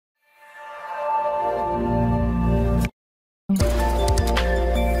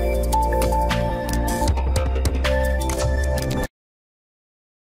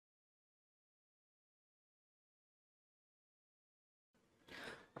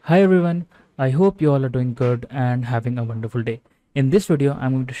Hi everyone, I hope you all are doing good and having a wonderful day. In this video,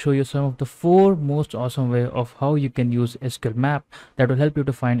 I'm going to show you some of the 4 most awesome way of how you can use SQL map that will help you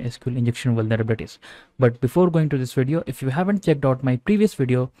to find SQL injection vulnerabilities. But before going to this video, if you haven't checked out my previous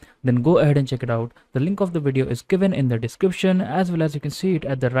video, then go ahead and check it out. The link of the video is given in the description as well as you can see it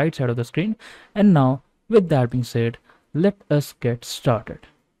at the right side of the screen. And now, with that being said, let us get started.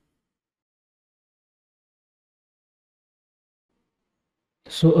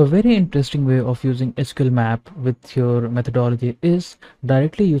 So a very interesting way of using SQL map with your methodology is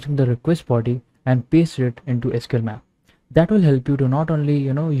directly using the request body and paste it into SQL map. That will help you to not only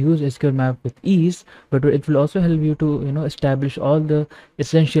use SQL map with ease, but it will also help you to establish all the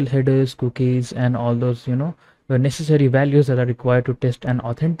essential headers, cookies, and all those the necessary values that are required to test and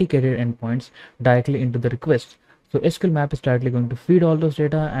authenticated endpoints directly into the request. So SQL map is directly going to feed all those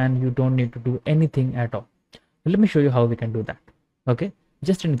data, and you don't need to do anything at all. Let me show you how we can do that. Okay,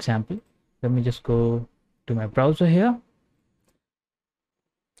 just an example. Let me just go to my browser here.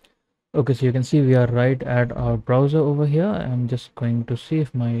 Okay, so you can see we are right at our browser over here. I'm just going to see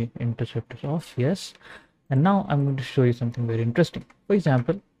if my intercept is off. Yes. And now I'm going to show you something very interesting. For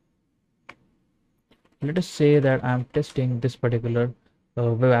example, let us say that I'm testing this particular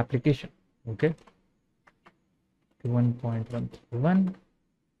web application. Okay, 1.131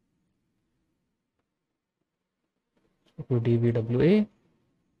 to DVWA.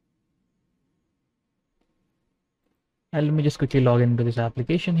 And let me just quickly log into this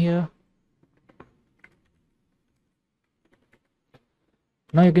application here.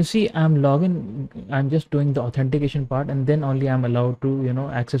 Now you can see I'm I'm just doing the authentication part, and then only I'm allowed to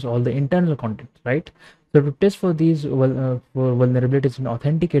access all the internal content, right? So to test for these for vulnerabilities in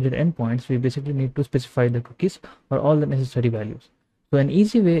authenticated endpoints, we basically need to specify the cookies or all the necessary values. So an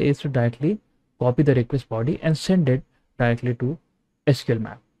easy way is to directly copy the request body and send it directly to SQL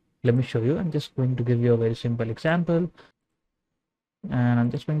map. Let me show you. I'm just going to give you a very simple example, and I'm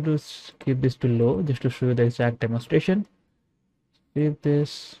just going to keep this to low just to show you the exact demonstration. Save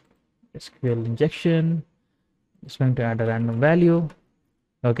this SQL injection. Just going to add a random value.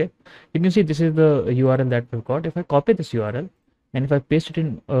 Okay, you can see this is the URL that we've got. If I copy this URL and if I paste it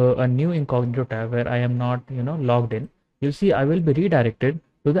in a new incognito tab where I am not logged in, you'll see I will be redirected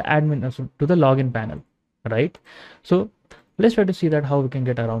to the admin, to the login panel, right? So let's try to see that how we can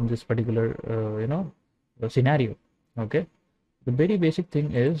get around this particular scenario. Okay, the very basic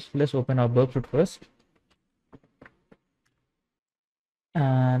thing is, let's open our burp suite first.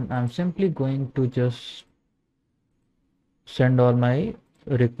 And I'm simply going to just send all my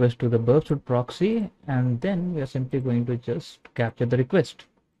request to the burp suite proxy, and then we are simply going to just capture the request.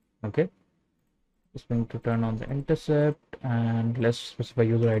 Okay, just going to turn on the intercept, and let's specify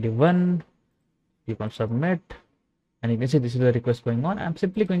user ID 1. Click on submit, and you can see this is the request going on. I'm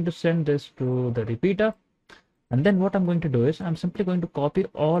simply going to send this to the repeater, and then what I'm going to do is I'm simply going to copy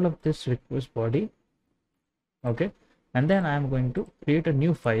all of this request body. Okay, and then I'm going to create a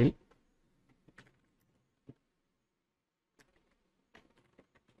new file,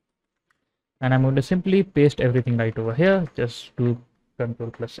 and I'm going to simply paste everything right over here. Just do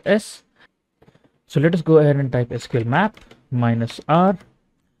Ctrl+S. So let us go ahead and type SQL map -r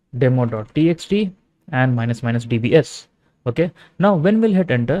demo.txt and --dbs. Okay, now when we'll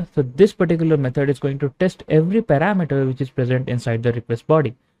hit enter, so this particular method is going to test every parameter which is present inside the request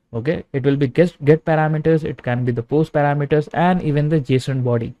body. Okay, it will be get parameters, it can be the post parameters, and even the JSON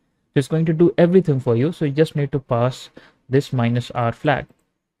body. So it's going to do everything for you. So you just need to pass this -r flag.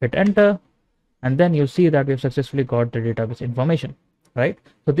 Hit enter, and then you'll see that we have successfully got the database information, right?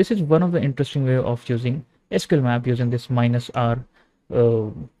 So this is one of the interesting way of using SQL map using this -r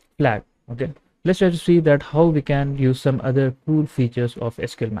flag. Okay, let's try to see that how we can use some other cool features of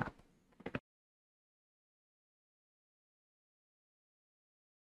SQL map.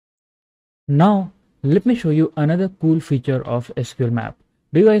 Now let me show you another cool feature of SQL map.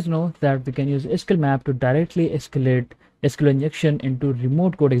 Do you guys know that we can use SQL map to directly escalate SQL injection into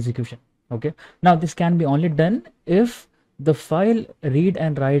remote code execution? Okay, now this can be only done if the file read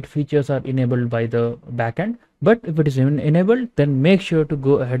and write features are enabled by the backend. But if it is enabled, then make sure to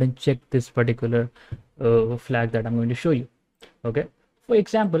go ahead and check this particular flag that I'm going to show you. Okay, for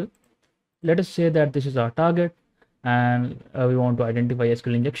example, let us say that this is our target, and we want to identify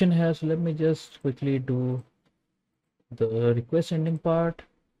SQL injection here. So let me just quickly do the request sending part.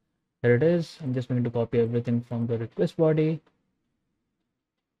 There it is. I'm just going to copy everything from the request body,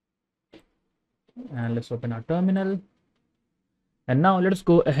 and let's open our terminal. And now let's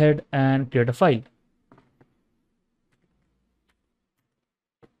go ahead and create a file.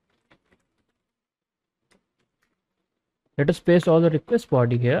 Let us paste all the request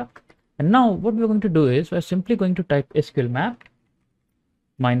body here. And now what we're going to do is we're simply going to type SQLMAP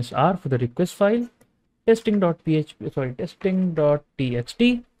 -r for the request file, testing.txt,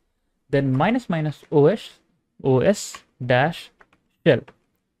 then -os dash shell.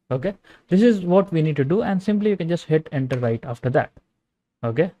 Okay, this is what we need to do, and simply you can just hit enter right after that.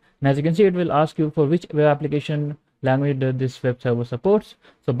 Okay, and as you can see, it will ask you for which web application language this web server supports.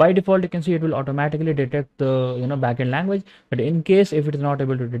 So by default, you can see it will automatically detect the backend language, but in case if it is not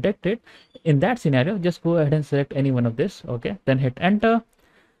able to detect it, in that scenario, just go ahead and select any one of this. Okay, then hit enter.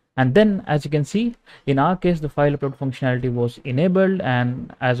 And then as you can see, in our case, the file upload functionality was enabled,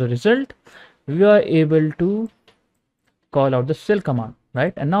 and as a result, we are able to call out the shell command,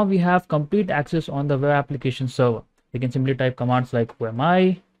 right? And now we have complete access on the web application server. We can simply type commands like who am I.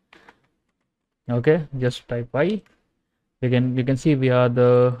 Okay, just type y. We can see we are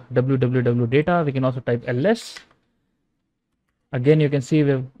the www data. We can also type ls. Again, you can see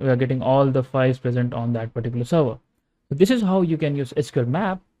we are getting all the files present on that particular server. So this is how you can use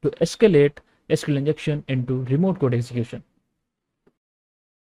SQLMAP to escalate SQL injection into remote code execution.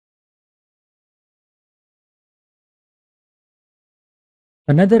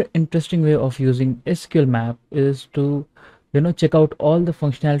 Another interesting way of using SQLMAP is to check out all the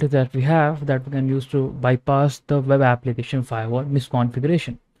functionality that we have that we can use to bypass the web application firewall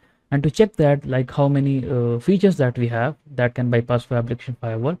misconfiguration. And to check that, like how many features that we have that can bypass web application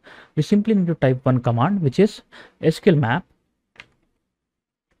firewall, we simply need to type one command, which is SQLMAP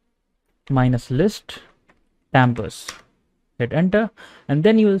 -list tampers. Hit enter, and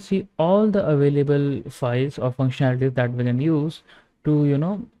then you will see all the available files or functionalities that we can use to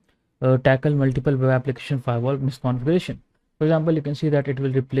tackle multiple web application firewall misconfiguration. For example, you can see that it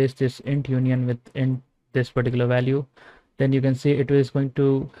will replace this int union with int this particular value. Then you can see it is going to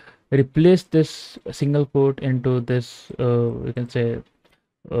replace this single quote into this you can say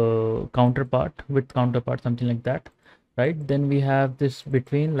counterpart with counterpart, something like that, right? Then we have this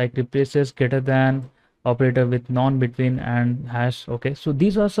between, like replaces greater than operator with non-between and hash. Okay, so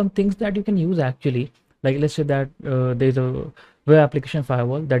these are some things that you can use actually. Like let's say that there's a web application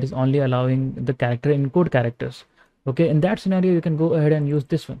firewall that is only allowing the character encode characters. Okay, in that scenario you can go ahead and use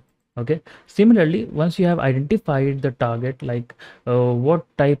this one. Okay, similarly, once you have identified the target, like what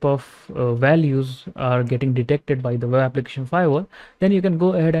type of values are getting detected by the web application firewall, then you can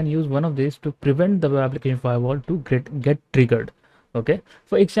go ahead and use one of these to prevent the web application firewall to get triggered. Okay,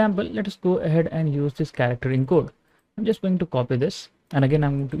 for example, let us go ahead and use this character encode. I'm just going to copy this, and again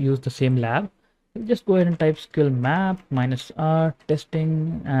I'm going to use the same lab. Just go ahead and type SQLMAP -r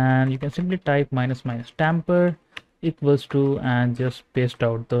testing, and you can simply type -- tamper equals to, and just paste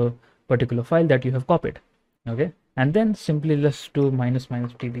out the particular file that you have copied. Okay, and then simply let's do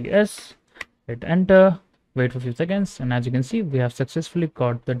 --tbs, hit enter, wait for a few seconds, and as you can see, we have successfully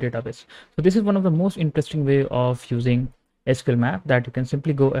got the database. So this is one of the most interesting way of using SQLMAP, that you can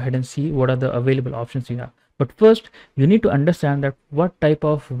simply go ahead and see what are the available options you have. But first, you need to understand that what type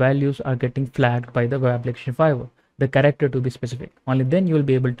of values are getting flagged by the web application firewall, the character to be specific. Only then you will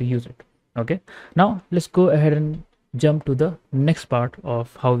be able to use it. Okay, now let's go ahead and jump to the next part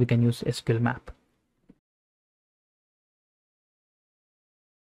of how we can use SQLMAP.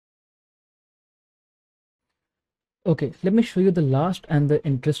 Okay, let me show you the last and the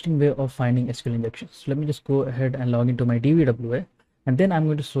interesting way of finding SQL injections. So let me just go ahead and log into my DVWA, and then I'm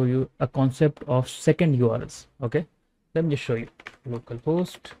going to show you a concept of second URLs. Okay, let me just show you.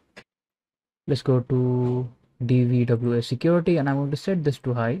 Localhost. Let's go to DVWA security, and I'm going to set this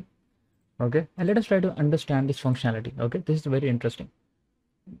to high. Okay, and let us try to understand this functionality. Okay, this is very interesting.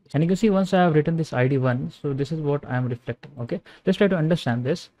 And you can see once I have written this ID1, so this is what I am reflecting. Okay, let's try to understand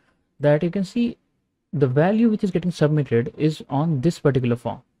this, that you can see the value which is getting submitted is on this particular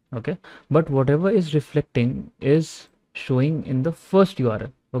form. Okay, but whatever is reflecting is showing in the first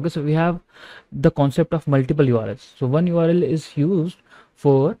URL. Okay, so we have the concept of multiple URLs. So one URL is used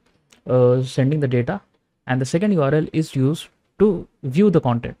for sending the data, and the second URL is used to view the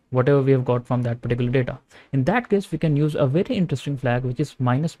content, whatever we have got from that particular data. In that case, we can use a very interesting flag, which is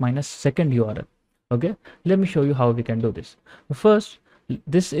 -- second URL. Okay, let me show you how we can do this. First,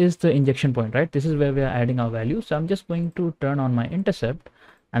 this is the injection point, right? This is where we are adding our value. So I'm just going to turn on my intercept,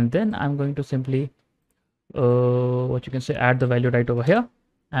 and then I'm going to simply what you can say, add the value right over here,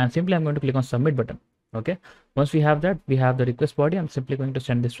 and simply I'm going to click on submit button. Okay, once we have that, we have the request body. I'm simply going to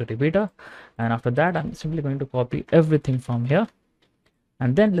send this to repeater, and after that I'm simply going to copy everything from here,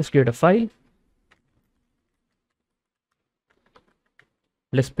 and then let's create a file.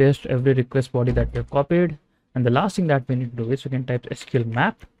 Let's paste every request body that we have copied, and the last thing that we need to do is we can type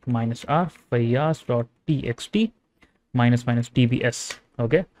SQLMAP -r fayaz.txt, minus minus dbs.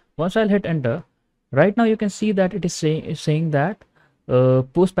 Okay, once I'll hit enter, right now you can see that it is saying that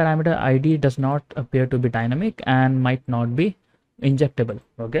post parameter id does not appear to be dynamic and might not be injectable.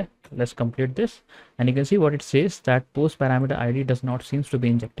 Okay, let's complete this, and you can see what it says, that post parameter id does not seems to be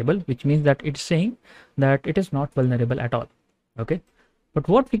injectable, which means that it's saying that it is not vulnerable at all. Okay, but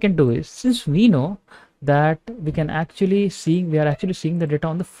what we can do is, since we know that we are actually seeing the data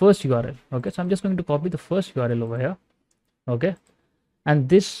on the first url. Okay, so I'm just going to copy the first url over here. Okay, and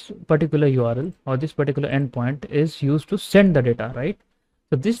this particular url or this particular endpoint is used to send the data, right?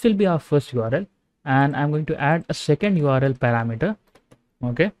 So this will be our first url, and I'm going to add a second url parameter.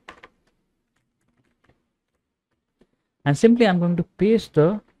 Okay, and simply I'm going to paste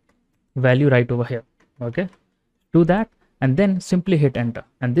the value right over here. Okay, do that, and then simply hit enter,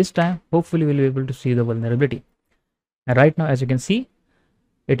 and this time hopefully we'll be able to see the vulnerability. And right now, as you can see,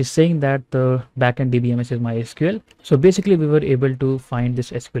 it is saying that the backend DBMS is MySQL. So basically we were able to find this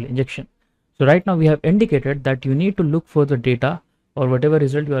SQL injection. So right now we have indicated that you need to look for the data or whatever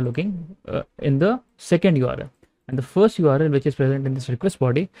result you are looking in the second URL. And the first URL, which is present in this request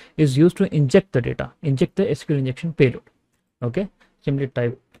body, is used to inject the data, inject the SQL injection payload. Okay, simply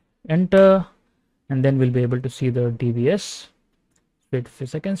type enter, and then we'll be able to see the DBS. Wait a few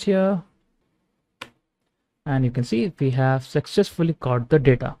seconds here, and you can see we have successfully caught the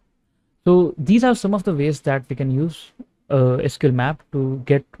data. So these are some of the ways that we can use SQL map to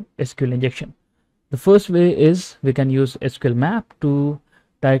get SQL injection. The first way is we can use SQL map to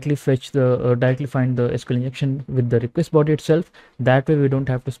directly fetch the directly find the SQL injection with the request body itself. That way we don't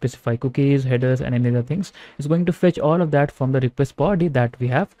have to specify cookies, headers, and any other things. It's going to fetch all of that from the request body that we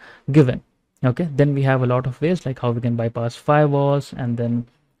have given. Okay, then we have a lot of ways, like how we can bypass firewalls, and then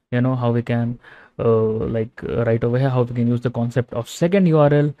how we can right over here, how we can use the concept of second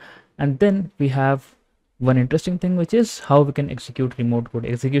URL. And then we have one interesting thing, which is how we can execute remote code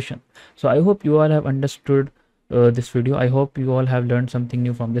execution. So I hope you all have understood this video. I hope you all have learned something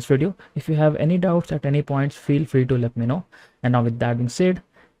new from this video. If you have any doubts at any points, feel free to let me know. And now with that being said,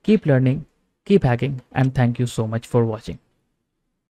 keep learning, keep hacking, and thank you so much for watching.